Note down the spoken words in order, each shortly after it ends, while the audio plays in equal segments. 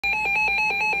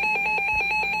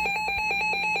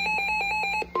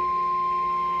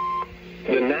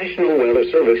The National Weather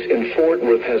Service in Fort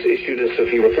Worth has issued a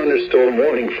severe thunderstorm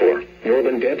warning for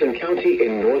northern Denton County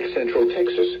in north central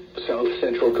Texas, south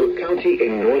central Cook County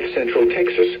in north central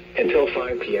Texas until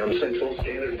 5 p.m. Central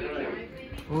Standard Time.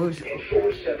 And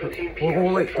 4:17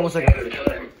 p.m. Wait, Central 1 second. Standard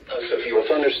Time. A severe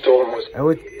thunderstorm was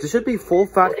This should be full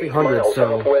fat 300, so...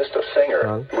 southwest of Sanger.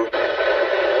 Miles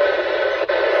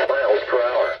per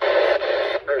hour.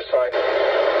 Rear side.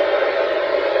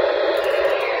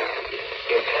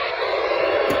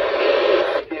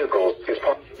 Vehicle is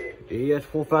Yes,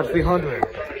 full fat 300.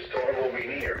 thunderstorm will be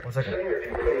near. 1 second.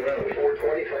 Around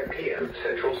 4:25 p.m.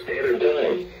 Central Standard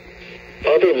Time.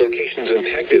 Other locations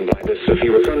impacted by the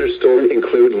severe thunderstorm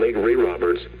include Lake Ray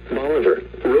Roberts, Bolivar,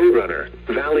 Roadrunner,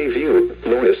 Valley View,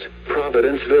 Loris,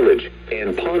 Providence Village,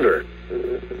 and Ponder.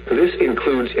 This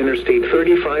includes Interstate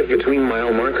 35 between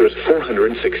mile markers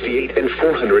 468 and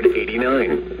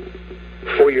 489.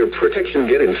 For your protection,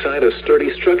 get inside a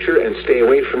sturdy structure and stay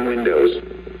away from windows.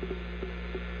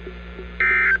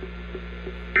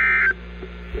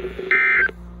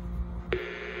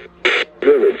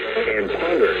 Village and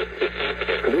Ponder.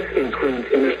 This includes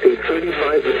Interstate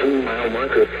 35 between mile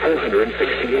markers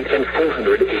 468 and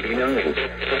 489.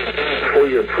 For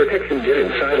your protection, get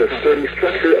inside a sturdy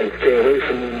structure and stay away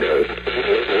from windows.